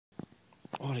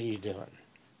What are you doing?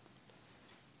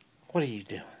 What are you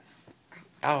doing?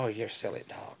 Oh, you're a silly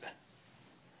dog.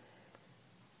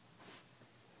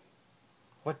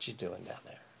 What you doing down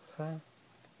there? Huh?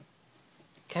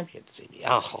 Come here to see me.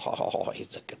 Oh,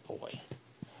 he's a good boy.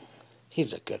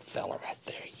 He's a good fella right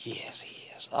there. Yes,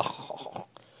 he is. Oh,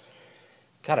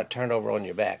 gotta turn over on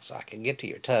your back so I can get to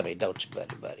your tummy, don't you,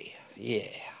 buddy? Yeah,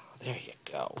 there you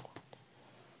go.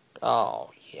 Oh,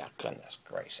 yeah, goodness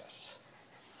gracious.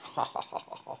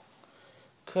 Oh,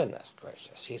 goodness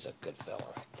gracious. He's a good fella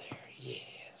right there.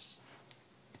 Yes.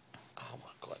 Oh,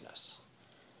 my goodness.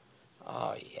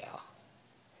 Oh, yeah.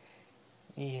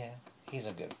 Yeah, he's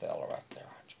a good fella right there,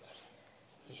 aren't you,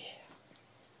 buddy?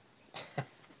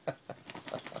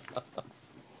 Yeah.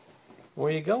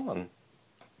 Where you going?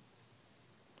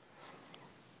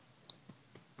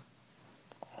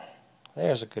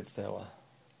 There's a good fella.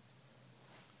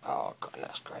 Oh,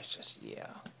 goodness gracious, yeah.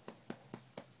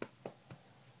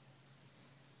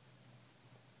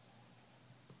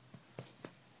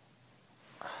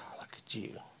 Oh, look at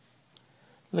you.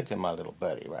 Look at my little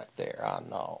buddy right there. I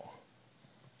know.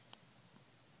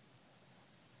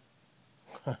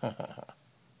 Good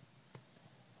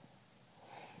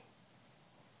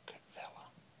fella.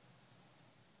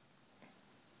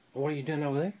 What are you doing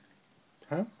over there?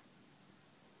 Huh?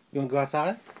 You want to go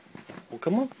outside? Well,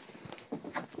 come on.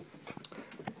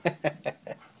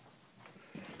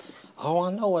 Oh,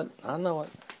 I know it. I know it.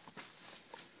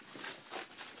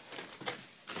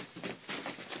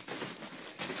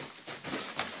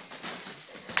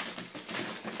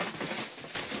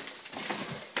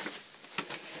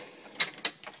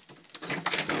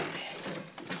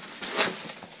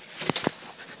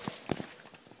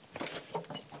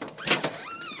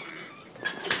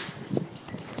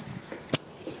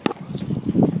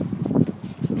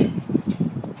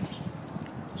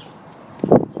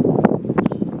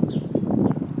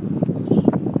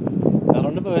 Not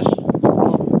on the bush. Come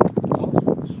on.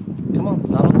 Come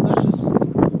on. Not on the bushes.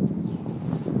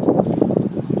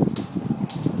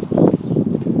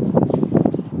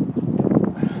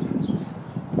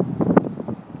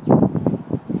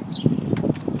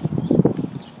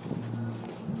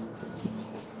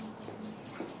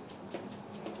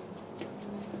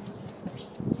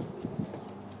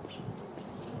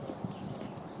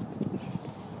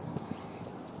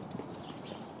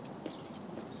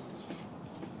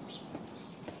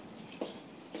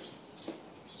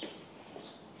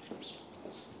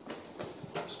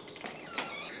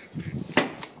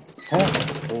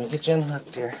 Let me get you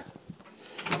unhooked here.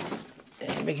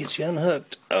 Let me get you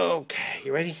unhooked. Okay,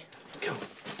 you ready? Go.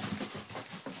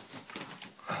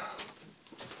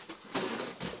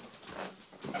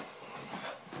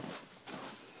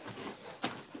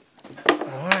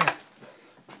 Alright.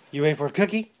 You ready for a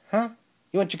cookie? Huh?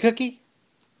 You want your cookie?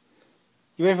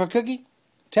 You ready for a cookie?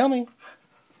 Tell me.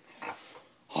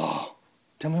 Oh,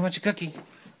 tell me about your cookie.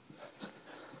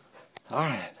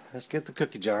 Alright, let's get the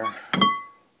cookie jar.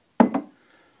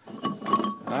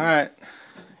 Alright.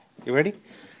 You ready?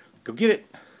 Go get it.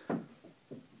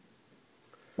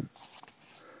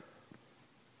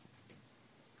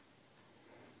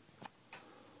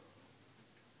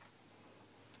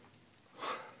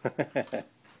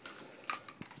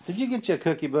 Did you get your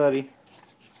cookie, buddy?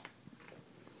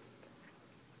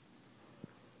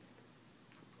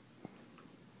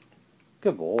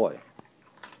 Good boy.